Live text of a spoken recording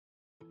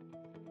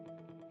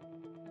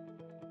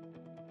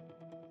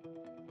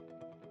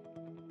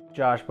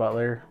Josh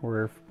Butler.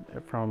 We're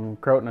from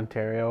Croton,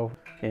 Ontario,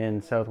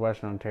 in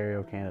southwestern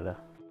Ontario, Canada.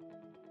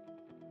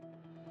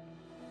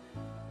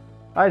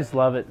 I just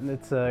love it.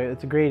 It's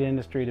a great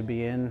industry to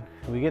be in.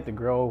 We get to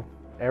grow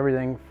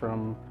everything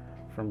from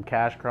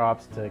cash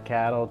crops to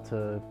cattle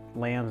to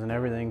lambs and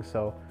everything.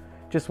 So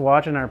just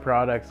watching our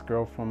products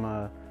grow from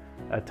a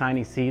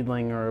tiny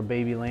seedling or a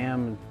baby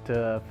lamb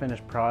to a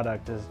finished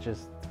product is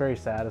just very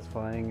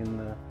satisfying.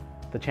 And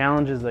the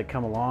challenges that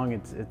come along,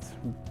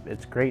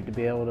 it's great to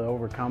be able to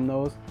overcome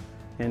those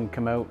and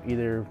come out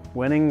either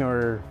winning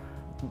or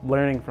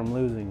learning from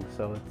losing.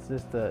 So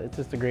it's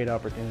just a great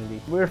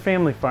opportunity. We're a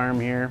family farm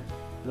here.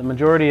 The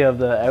majority of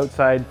the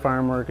outside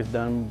farm work is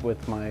done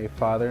with my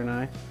father and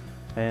I,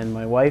 and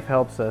my wife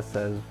helps us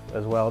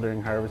as well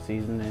during harvest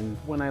season. And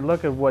when I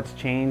look at what's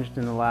changed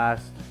in the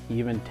last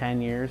even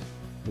 10 years,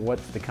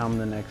 what's to come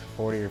the next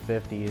 40 or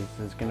 50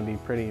 is going to be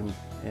pretty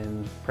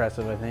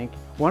impressive, I think.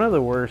 One of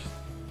the worst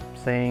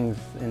sayings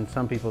in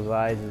some people's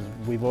eyes is,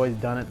 we've always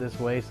done it this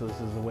way, so this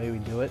is the way we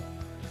do it.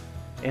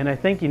 And I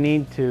think you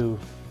need to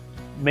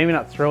maybe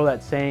not throw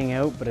that saying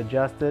out, but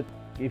adjust it.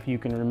 If you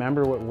can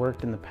remember what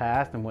worked in the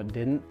past and what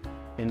didn't,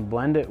 and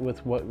blend it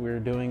with what we're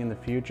doing in the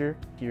future,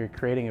 you're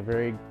creating a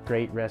very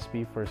great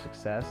recipe for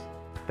success.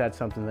 That's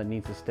something that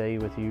needs to stay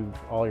with you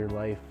all your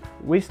life.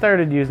 We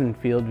started using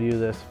FieldView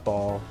this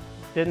fall.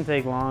 Didn't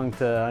take long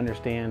to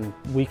understand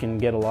we can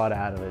get a lot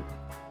out of it.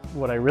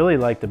 What I really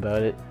liked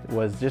about it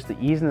was just the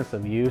easiness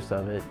of use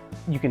of it.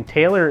 You can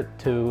tailor it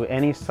to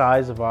any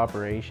size of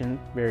operation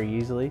very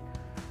easily.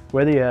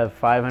 Whether you have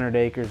 500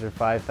 acres or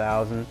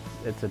 5,000,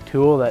 it's a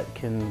tool that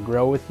can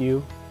grow with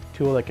you, a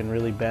tool that can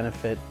really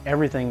benefit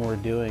everything we're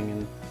doing.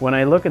 And when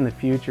I look in the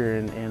future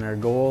and our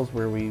goals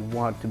where we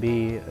want to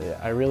be,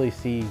 I really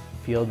see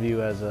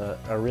FieldView as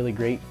a really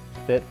great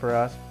fit for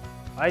us.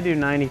 I do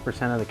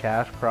 90% of the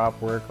cash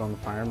crop work on the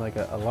farm. Like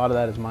a lot of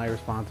that is my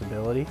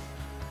responsibility.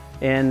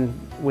 And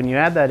when you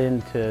add that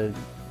into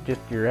just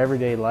your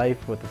everyday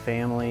life with the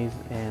families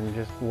and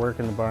just work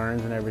in the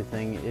barns and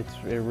everything, it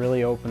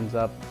really opens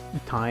up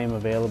time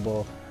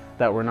available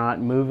that we're not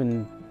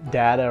moving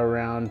data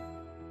around.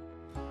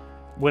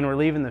 When we're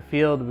leaving the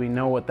field, we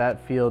know what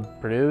that field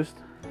produced.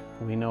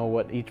 We know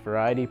what each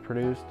variety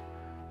produced.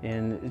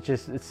 And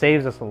it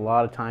saves us a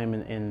lot of time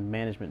in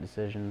management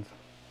decisions.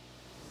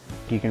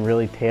 You can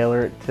really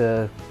tailor it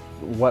to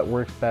what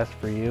works best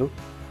for you.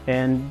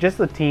 And just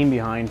the team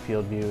behind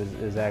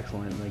FieldView is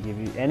excellent. Like, if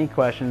you any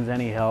questions,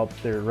 any help,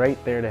 they're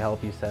right there to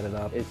help you set it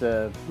up. It's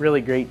a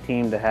really great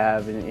team to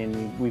have,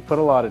 and we put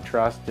a lot of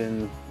trust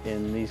in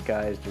these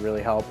guys to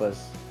really help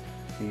us.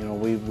 You know,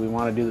 we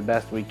want to do the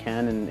best we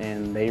can,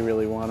 and they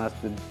really want us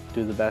to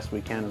do the best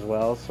we can as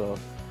well. So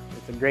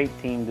it's a great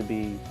team to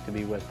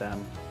be with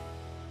them.